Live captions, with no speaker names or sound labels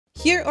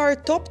Here are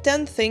top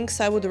 10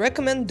 things I would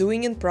recommend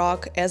doing in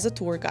Prague as a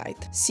tour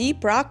guide. See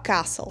Prague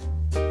Castle.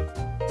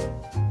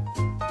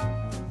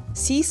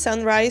 See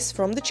sunrise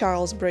from the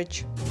Charles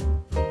Bridge.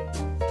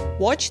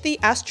 Watch the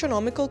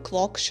astronomical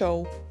clock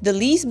show. The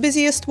least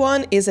busiest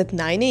one is at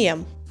 9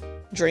 AM.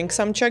 Drink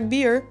some Czech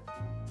beer.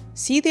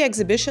 See the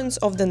exhibitions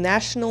of the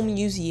National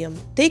Museum.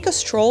 Take a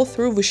stroll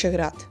through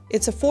Vyšehrad.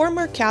 It's a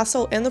former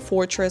castle and a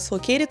fortress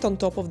located on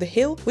top of the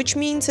hill, which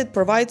means it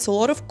provides a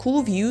lot of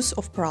cool views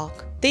of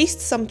Prague.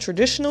 Taste some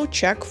traditional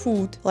Czech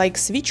food, like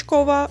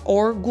svíčková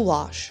or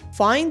goulash.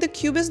 Find the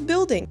Cubist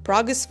building.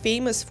 Prague is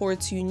famous for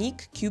its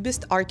unique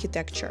Cubist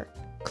architecture.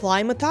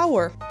 Climb a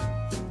tower.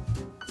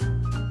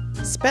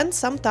 Spend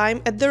some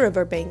time at the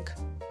riverbank.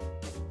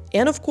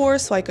 And of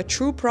course, like a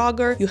true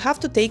Praguer, you have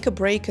to take a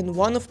break in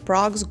one of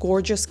Prague's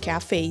gorgeous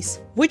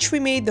cafes, which we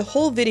made the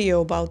whole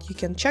video about. You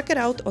can check it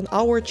out on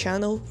our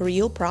channel,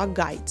 Real Prague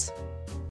Guides.